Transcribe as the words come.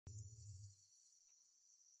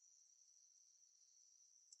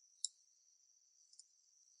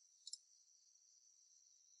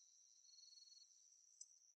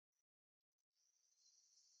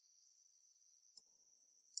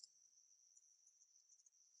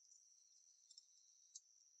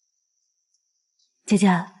佳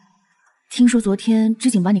佳，听说昨天知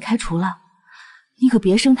景把你开除了，你可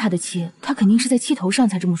别生他的气，他肯定是在气头上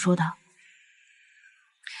才这么说的。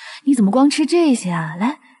你怎么光吃这些啊？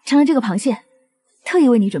来，尝尝这个螃蟹，特意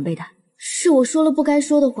为你准备的。是我说了不该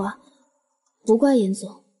说的话，不怪严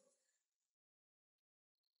总。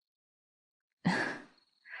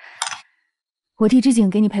我替知景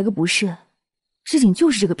给你赔个不是，知景就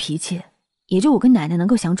是这个脾气，也就我跟奶奶能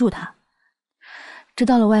够降住他。这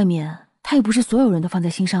到了外面，他也不是所有人都放在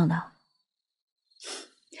心上的。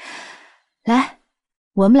来，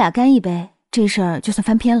我们俩干一杯，这事儿就算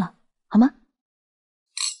翻篇了，好吗？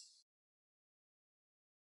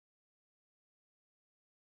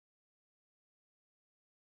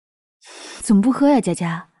怎么不喝呀，佳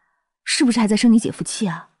佳？是不是还在生你姐夫气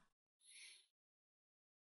啊？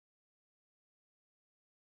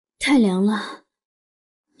太凉了，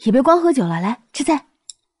也别光喝酒了，来吃菜。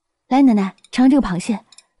来，奶奶尝尝这个螃蟹，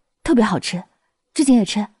特别好吃。知景也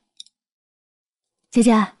吃。佳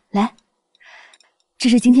佳，来，这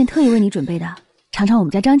是今天特意为你准备的，尝尝我们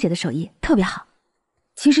家张姐的手艺，特别好。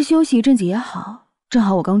其实休息一阵子也好，正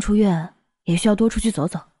好我刚出院，也需要多出去走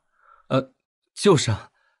走。就是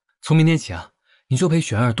啊，从明天起啊，你就陪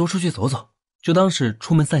璇儿多出去走走，就当是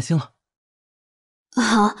出门散心了。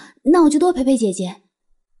好，那我就多陪陪姐姐。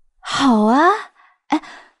好啊，哎，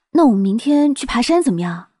那我们明天去爬山怎么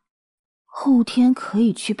样？后天可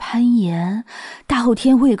以去攀岩，大后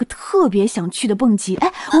天我有个特别想去的蹦极，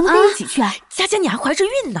哎，我们可以一起去啊！佳佳，你还怀着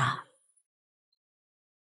孕呢。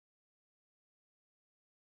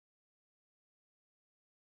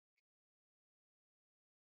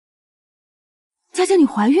佳佳，你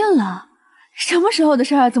怀孕了？什么时候的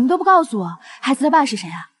事儿？怎么都不告诉我？孩子他爸是谁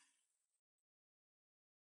啊？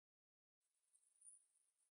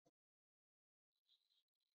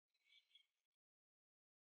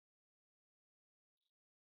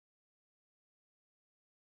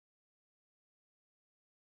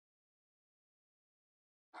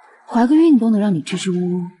怀个孕都能让你支支吾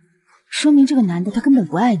吾，说明这个男的他根本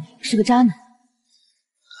不爱你，是个渣男。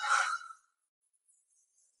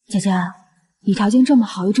佳佳，你条件这么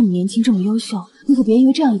好，又这么年轻，这么优秀，你可别因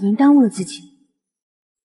为这样一个人耽误了自己。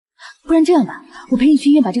不然这样吧，我陪你去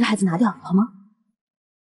医院把这个孩子拿掉，好吗？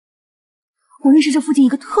我认识这附近一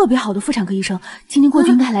个特别好的妇产科医生，今天过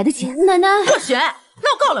去应该还来得及。奶奶，若璇，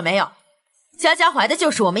闹够了没有？佳佳怀的就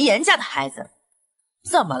是我们严家的孩子，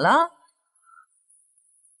怎么了？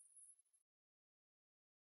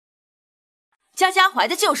佳佳怀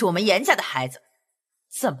的就是我们严家的孩子，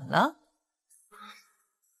怎么了？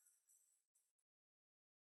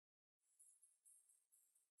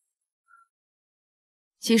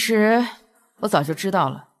其实我早就知道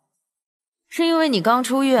了，是因为你刚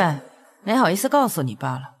出院，没好意思告诉你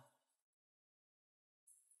罢了。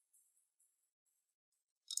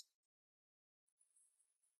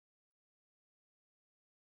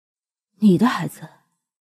你的孩子？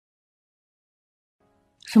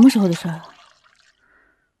什么时候的事儿？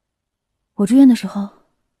我住院的时候？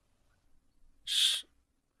是，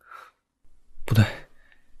不对。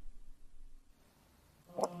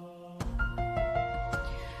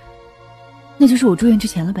那就是我住院之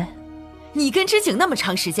前了呗。你跟知景那么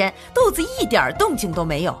长时间，肚子一点动静都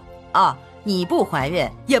没有啊！你不怀孕，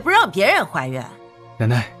也不让别人怀孕。奶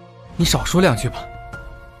奶，你少说两句吧。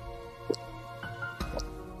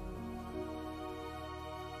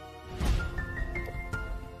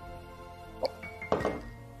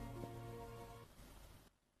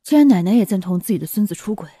既然奶奶也赞同自己的孙子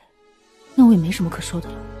出轨，那我也没什么可说的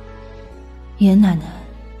了。严奶奶，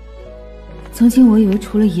曾经我以为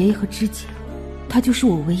除了爷爷和知己，她就是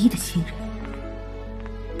我唯一的亲人。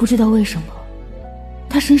不知道为什么，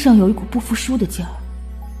她身上有一股不服输的劲儿，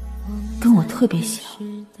跟我特别像。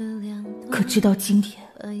可直到今天，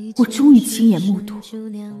我终于亲眼目睹，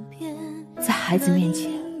在孩子面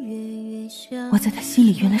前，我在她心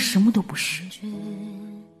里原来什么都不是。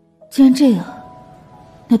既然这样，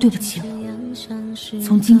那对不起了，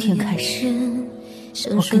从今天开始，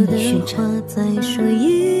我跟你宣战。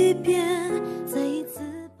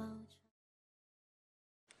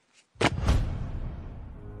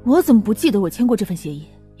我怎么不记得我签过这份协议，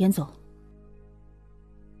严总？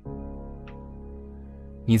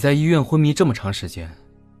你在医院昏迷这么长时间，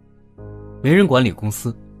没人管理公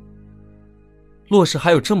司，洛氏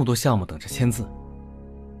还有这么多项目等着签字，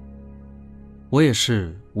我也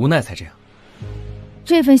是无奈才这样。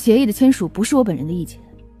这份协议的签署不是我本人的意见，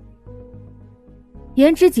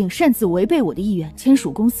严之景擅自违背我的意愿签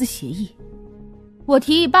署公司协议，我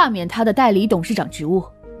提议罢免他的代理董事长职务。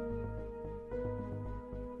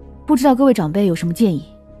不知道各位长辈有什么建议？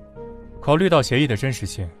考虑到协议的真实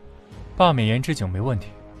性，罢免严之景没问题。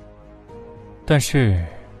但是，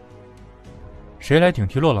谁来顶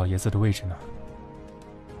替骆老爷子的位置呢？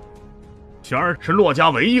玄儿是骆家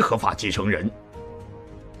唯一合法继承人，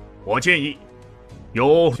我建议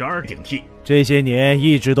由玄儿顶替。这些年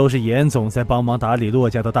一直都是严总在帮忙打理骆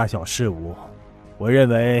家的大小事务，我认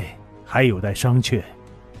为还有待商榷。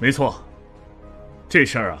没错，这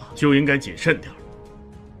事儿啊就应该谨慎点，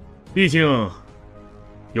毕竟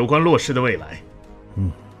有关骆氏的未来。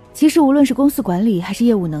其实无论是公司管理还是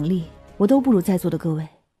业务能力，我都不如在座的各位，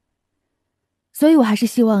所以我还是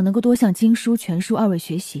希望能够多向经叔、全叔二位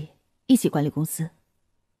学习，一起管理公司。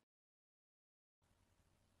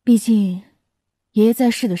毕竟爷爷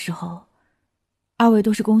在世的时候，二位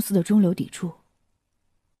都是公司的中流砥柱。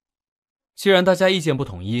既然大家意见不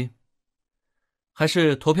统一，还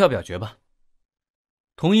是投票表决吧。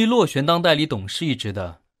同意骆璇当代理董事一职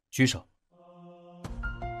的举手。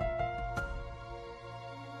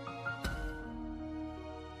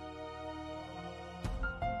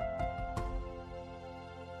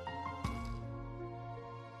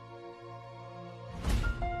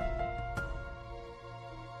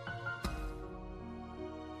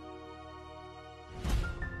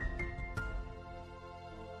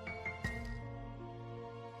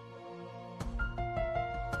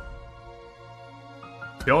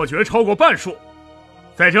表决超过半数，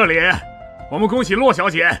在这里，我们恭喜骆小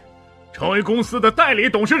姐成为公司的代理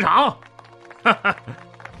董事长。哈哈。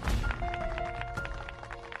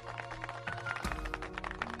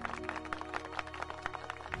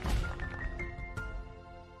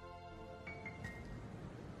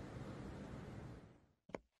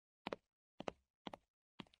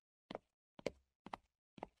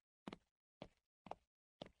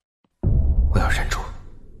我要忍住，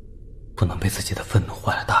不能被自己的愤怒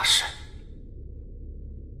坏了大事。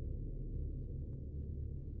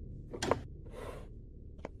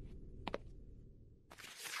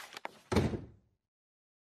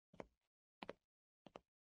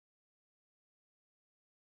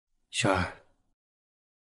雪儿，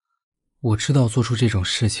我知道做出这种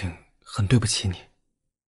事情很对不起你，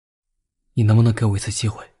你能不能给我一次机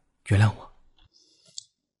会，原谅我？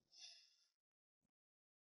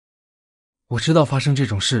我知道发生这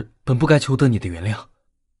种事本不该求得你的原谅，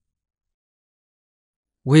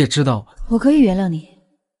我也知道我可以原谅你，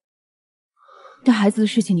但孩子的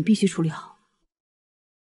事情你必须处理好。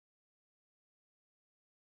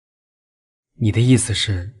你的意思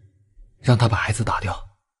是让他把孩子打掉？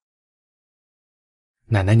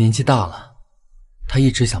奶奶年纪大了，她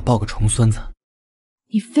一直想抱个重孙子。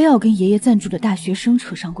你非要跟爷爷赞助的大学生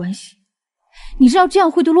扯上关系，你知道这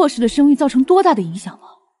样会对骆氏的声誉造成多大的影响吗？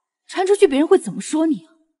传出去别人会怎么说你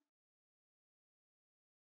啊？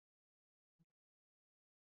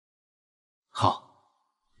好，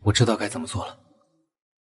我知道该怎么做了。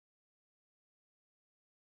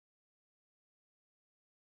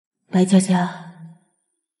白佳佳，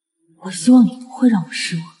我希望你不会让我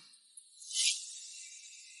失望。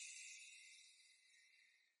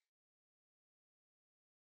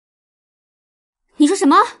你说什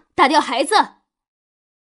么？打掉孩子？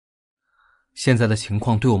现在的情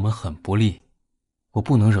况对我们很不利，我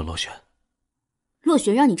不能惹洛璇。洛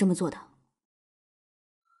璇让你这么做的。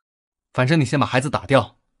反正你先把孩子打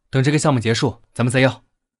掉，等这个项目结束，咱们再要。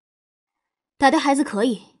打掉孩子可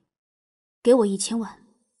以，给我1000万。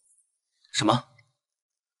什么？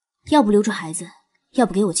要不留住孩子，要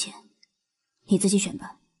不给我钱，你自己选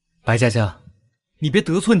吧。白佳佳，你别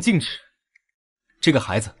得寸进尺，这个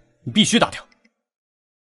孩子你必须打掉。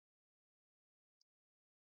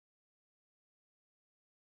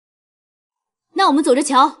那我们走着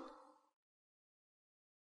瞧。